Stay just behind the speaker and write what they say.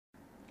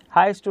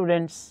Hi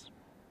students,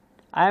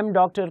 I am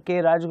Dr. K.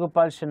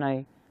 Rajgopal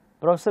Shenoy,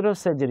 Professor of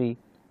Surgery,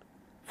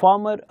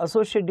 former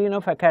Associate Dean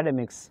of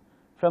Academics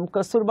from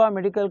Kasturba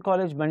Medical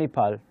College,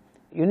 Manipal,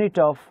 unit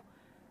of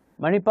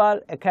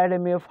Manipal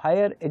Academy of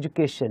Higher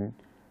Education,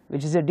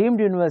 which is a deemed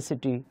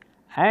university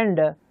and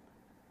a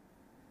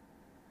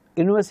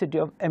University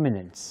of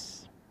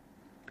Eminence.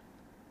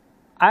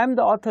 I am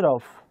the author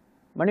of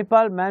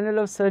Manipal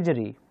Manual of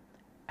Surgery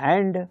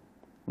and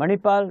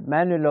Manipal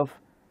Manual of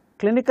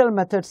Clinical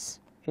Methods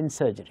in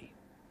Surgery.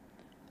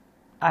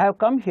 I have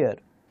come here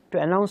to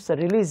announce the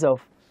release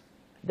of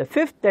the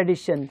 5th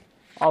edition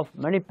of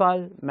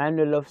Manipal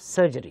Manual of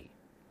Surgery.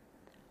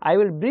 I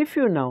will brief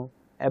you now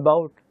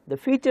about the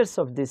features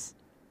of this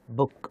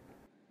book.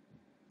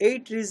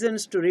 8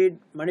 reasons to read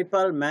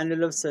Manipal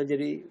Manual of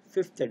Surgery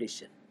 5th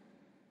edition.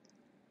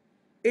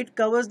 It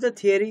covers the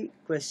theory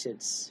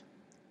questions.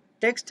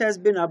 Text has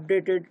been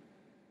updated.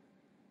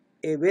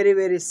 A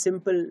very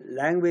simple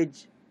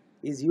language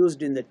is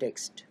used in the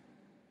text.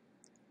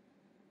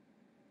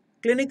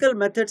 Clinical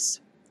methods,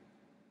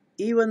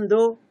 even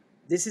though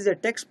this is a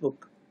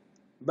textbook,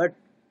 but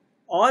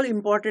all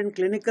important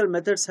clinical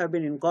methods have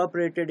been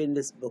incorporated in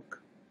this book.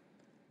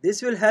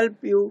 This will help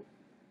you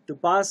to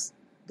pass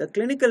the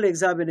clinical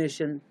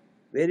examination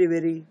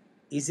very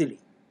easily.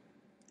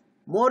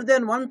 More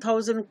than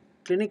 1000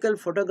 clinical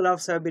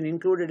photographs have been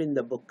included in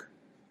the book.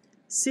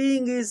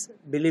 Seeing is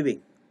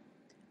believing.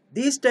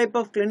 These type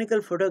of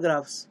clinical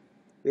photographs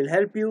will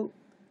help you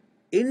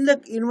in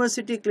the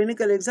university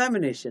clinical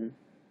examination,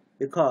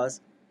 because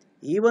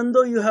even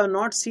though you have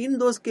not seen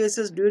those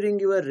cases during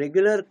your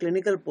regular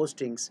clinical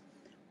postings,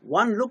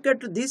 one look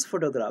at these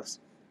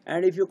photographs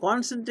and if you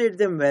concentrate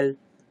them well,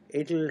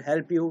 it will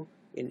help you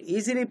in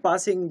easily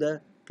passing the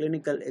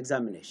clinical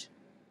examination.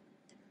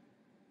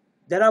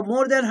 There are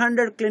more than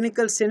 100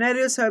 clinical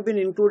scenarios have been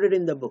included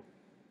in the book.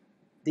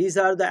 These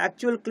are the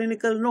actual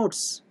clinical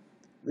notes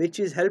which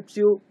helps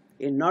you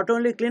in not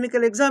only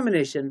clinical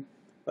examination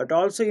but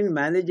also in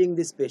managing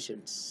these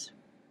patients.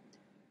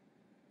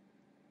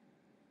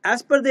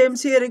 As per the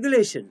MCA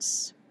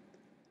regulations,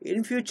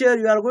 in future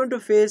you are going to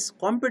face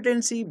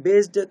competency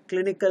based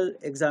clinical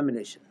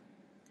examination.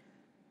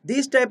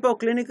 These type of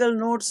clinical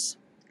notes,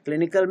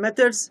 clinical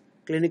methods,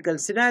 clinical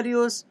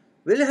scenarios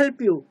will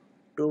help you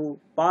to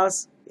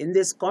pass in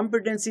this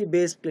competency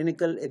based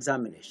clinical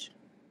examination.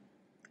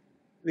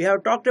 We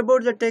have talked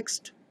about the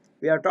text,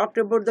 we have talked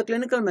about the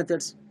clinical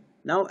methods.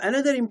 Now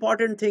another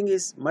important thing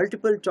is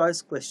multiple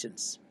choice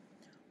questions.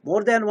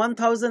 More than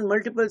 1000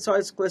 multiple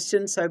choice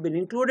questions have been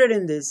included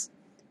in this,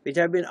 which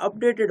have been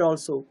updated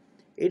also.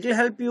 It will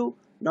help you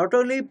not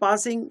only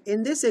passing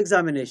in this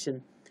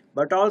examination,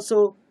 but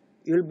also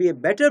you will be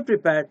better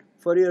prepared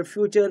for your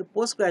future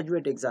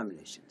postgraduate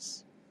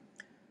examinations.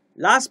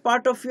 Last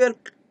part of your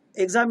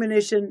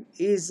examination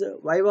is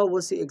Viva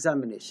Voce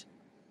examination.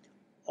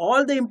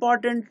 All the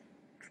important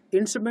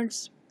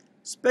instruments,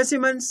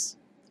 specimens,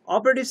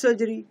 operative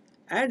surgery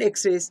and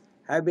x-rays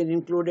have been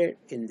included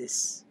in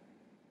this.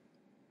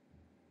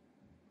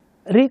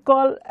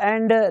 Recall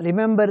and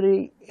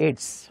remembery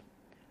aids.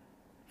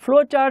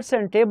 Flowcharts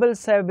and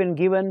tables have been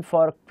given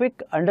for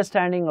quick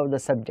understanding of the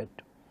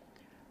subject.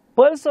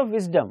 Pearls of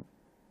wisdom.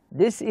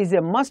 This is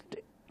a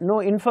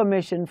must-know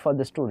information for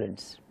the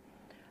students.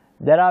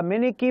 There are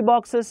many key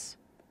boxes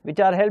which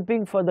are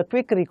helping for the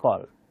quick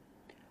recall.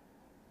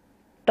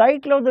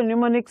 Title of the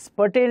mnemonics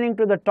pertaining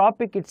to the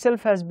topic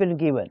itself has been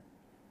given.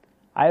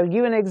 I will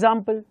give an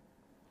example.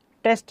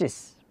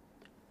 Testis.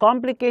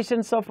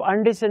 Complications of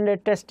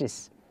undescended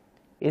testis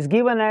is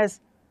given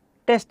as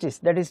testis,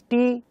 that is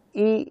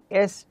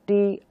TESTIS.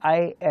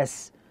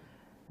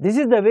 This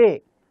is the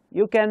way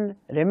you can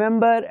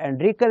remember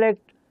and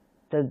recollect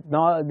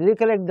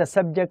the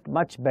subject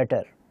much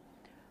better.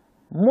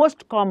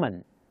 Most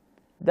common.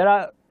 There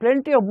are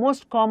plenty of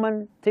most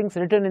common things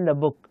written in the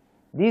book.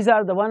 These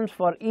are the ones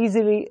for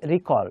easily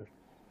recall.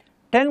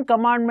 10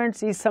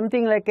 commandments is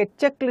something like a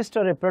checklist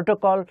or a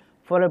protocol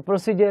for a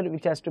procedure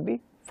which has to be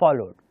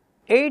followed.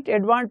 8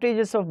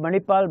 advantages of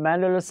Manipal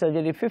Manual of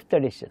Surgery 5th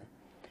edition.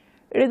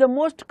 It is the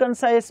most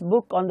concise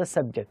book on the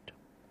subject.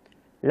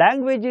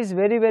 Language is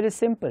very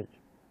simple.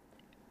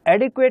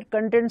 Adequate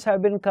contents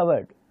have been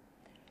covered.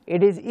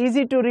 It is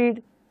easy to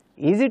read,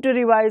 easy to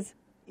revise,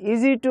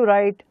 easy to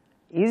write,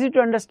 easy to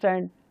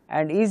understand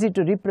and easy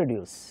to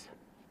reproduce.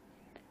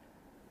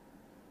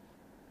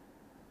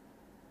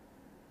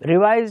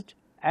 Revised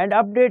and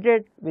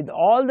updated with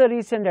all the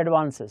recent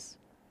advances.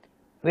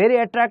 Very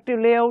attractive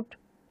layout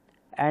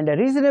and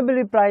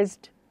reasonably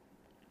priced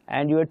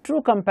and your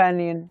true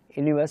companion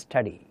in your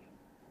study.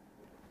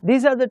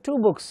 These are the 2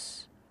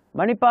 books,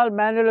 Manipal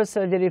Manual of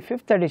Surgery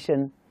 5th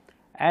edition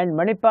and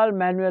Manipal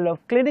Manual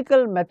of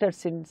Clinical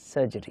Methods in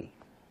Surgery.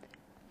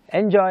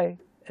 Enjoy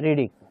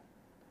reading.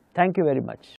 Thank you very much.